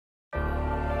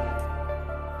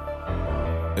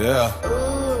Yeah.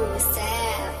 Ooh,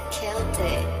 Sab killed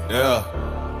it. Yeah.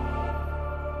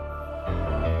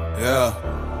 Yeah.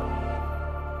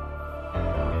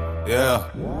 Yeah.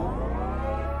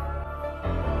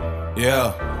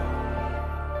 Yeah.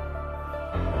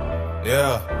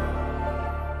 Yeah.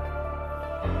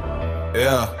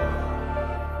 Yeah.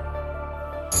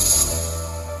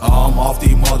 I'm off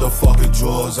these motherfucking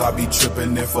drugs, I be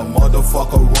trippin'. If a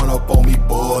motherfucker run up on me,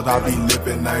 bud, I be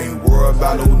lippin'. I ain't worried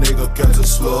about no nigga catch a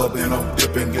slug and I'm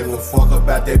dippin'. Give a fuck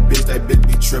about that bitch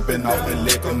be trippin' off the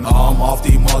liquor. I'm off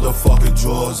these motherfucking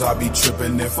drugs, I be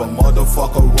trippin'. If a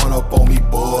motherfucker run up on me,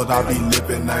 bud, I be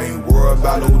lippin'. I ain't worried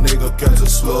about no nigga catch a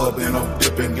slug and I'm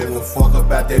dippin'. Give a fuck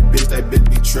about that bitch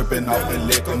be trippin' off the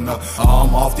liquor.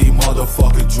 I'm off these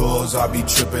motherfucking drugs, I be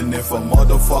trippin'. If a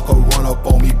motherfucker run up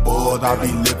on me, bud, I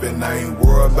be lippin'. I ain't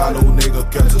worried about no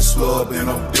nigga catch a slug and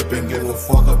I'm dippin'. Give a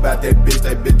fuck about that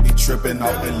bitch be trippin'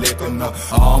 off the liquor.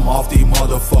 I'm off these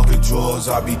motherfucking drugs,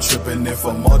 I be trippin'. If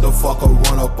a motherfucker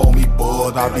run up on me,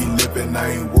 bud, I be lippin'.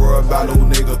 I ain't worried about no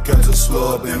nigga catch a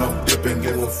slug and I'm dippin'.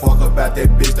 Give a fuck about that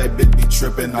bitch be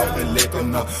trippin' off the liquor.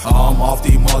 I'm off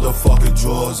these motherfucking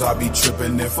drugs, I be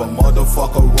trippin'. If a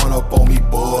motherfucker run up on me,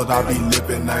 bud, I be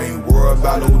lippin'. I ain't worried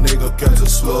about no nigga catch a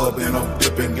slug and I'm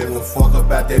dippin'. Give a fuck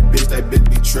about that bitch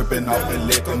be trippin' off the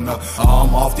liquor.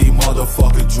 I'm off these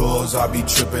motherfucking drugs, I be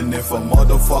trippin'. If a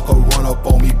motherfucker run up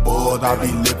on me, bud, I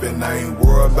be lippin'. I ain't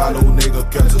worried about no nigga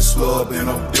catch a slug and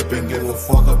I'm dippin'. Give a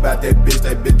fuck about that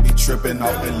bitch be trippin'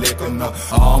 off the liquor.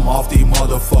 I'm off these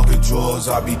motherfucking drugs,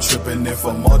 I be trippin'. If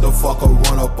a motherfucker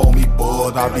run up on me,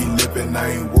 bud, I be lippin'.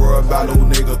 I ain't worried about no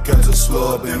nigga catch a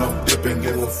slug and I'm dippin'.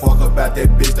 Give a fuck about that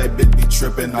bitch be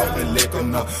trippin' off the liquor.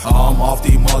 I'm off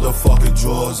these motherfucking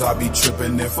drugs, I be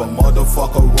trippin'. If a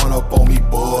motherfucker run up on me,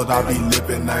 bud, I be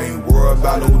lippin'. I ain't worried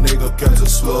about no nigga catch a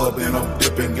slug and I'm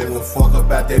dippin'. Give a fuck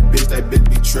about that bitch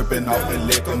be trippin' off the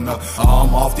liquor.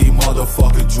 I'm off these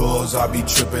motherfucking drugs, I be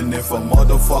trippin'. If a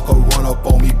motherfucker run up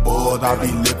on me, bud, I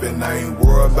be lippin'. I ain't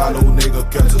worried about no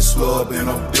nigga catch a slug and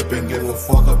I'm dippin'. Give a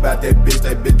fuck about that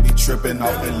bitch be trippin'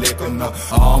 off the liquor.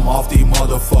 I'm off these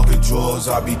motherfucking drugs,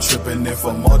 I be trippin'. If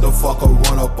a motherfucker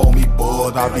run up on me,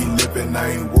 bud, I be lippin'.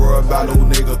 I ain't worried about no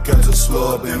nigga catch a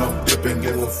slug and I'm dippin'.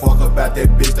 Give a fuck about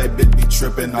that bitch be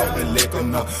trippin' off the liquor.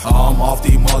 I'm off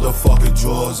these motherfucking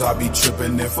drugs, I be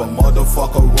trippin'. If a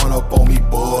motherfucker run up on me,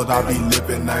 bud, I be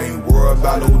lippin'. I ain't worried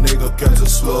about no nigga catch a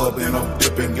slug and I'm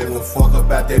dippin'. Give a fuck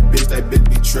about that bitch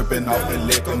be trippin' off the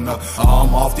liquor.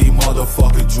 I'm off these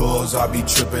motherfucking drugs, I be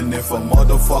trippin'. If a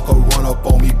motherfucker run up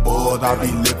on me, bud, I be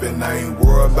lippin'. I ain't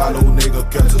worried about no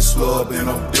nigga catch a slug and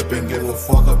I'm dippin'. Give a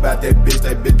fuck about that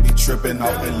bitch be trippin'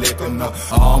 off the liquor.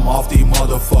 I'm off these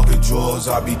motherfucking drugs,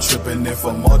 I be trippin'. If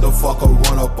a motherfucker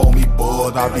run up on me,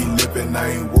 bud, I be lippin'.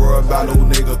 I ain't worried about no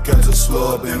nigga catch a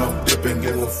slug and I'm dippin'.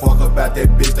 Give a fuck about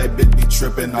that bitch be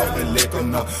trippin' off the liquor.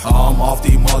 I'm off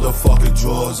these motherfucking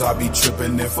drugs, I be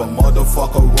trippin'. If a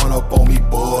motherfucker run up on me,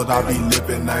 bud, I be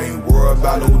lippin'. I ain't worried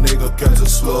about no nigga catch a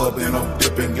slug and I'm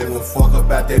dippin'. Give a fuck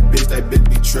about that bitch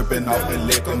be trippin' off the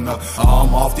liquor.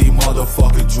 I'm off these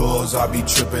motherfucking drugs, I be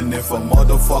trippin'. If a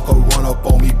motherfucker run up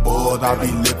on me, bud, I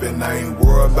be lippin'. I ain't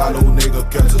worried about no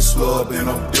nigga catch a slug and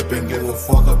I'm dippin'. Give a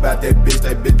fuck about that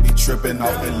bitch be trippin'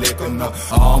 off the liquor.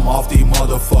 I'm off these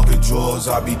motherfucking drugs,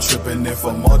 I be trippin'. If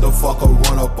a motherfucker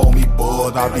run up on me,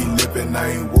 bud, I be lippin'.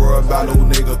 I ain't worried about no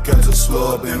nigga catch a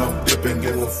slug and I'm dippin'.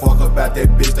 Give a fuck about that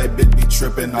bitch be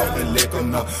trippin' off the liquor.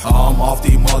 I'm off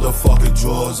these motherfucking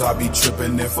drugs, I be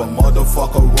trippin'. If a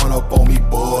motherfucker run up on me,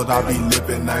 bud, I be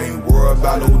lippin'. I ain't worried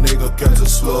about no nigga catch a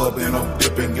slug and I'm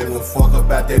dippin'. Give a fuck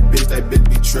about that bitch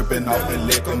be trippin' off the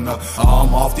liquor.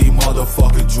 I'm off these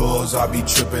motherfucking drugs, I be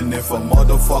trippin'. If a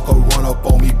motherfucker run up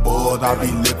on me, bud, I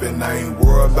be lippin'. I ain't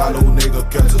worried about no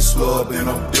nigga catch a slug and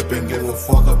I'm dippin'. Give a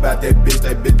fuck about that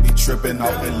bitch be trippin'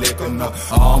 off the liquor.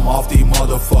 I'm off these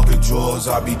motherfucking drugs,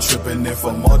 I be trippin'. If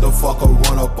a motherfucker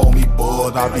run up on me,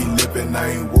 bud, I be lippin'.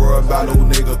 I ain't worried about no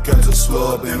nigga catch a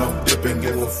slug and I'm dippin'.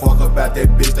 Give a fuck about that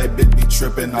bitch be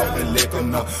trippin' off the liquor.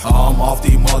 I'm off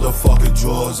these motherfucking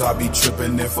drugs, I be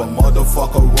trippin'. If a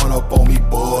motherfucker run up on me,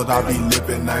 bud, I be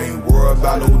lippin'. I ain't worried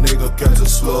about no nigga catch a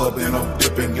slug and I'm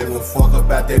dippin'. Give a fuck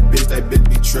about that bitch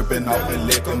be trippin' off the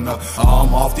liquor.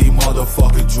 I'm off these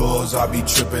motherfucking drugs, I be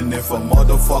trippin'. If a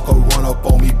motherfucker run up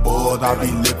on me, bud, I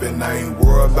be lippin'. I ain't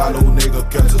worried about no nigga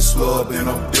catch a slug and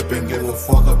I'm dippin'. Give a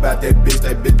fuck about that bitch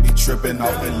be trippin'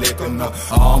 off the liquor.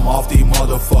 I'm off these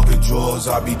motherfucking drugs. drugs,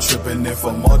 I be trippin'. If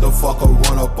a motherfucker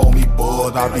run up on me,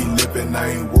 bud, I be lippin'.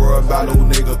 I ain't worried about no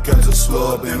nigga catch a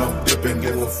slug, and I'm dippin'.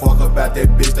 Give a fuck about that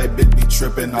bitch be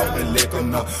trippin', I been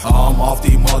lickin' up. I'm off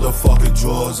these motherfucking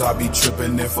drugs, I be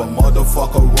trippin'. If a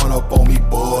motherfucker run up on me,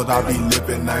 bud, I be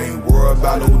lippin'. I ain't worried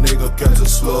about no nigga catch a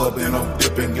slug, and I'm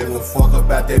dippin'. Give a fuck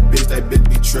about that bitch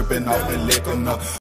be trippin', I been lickin' up.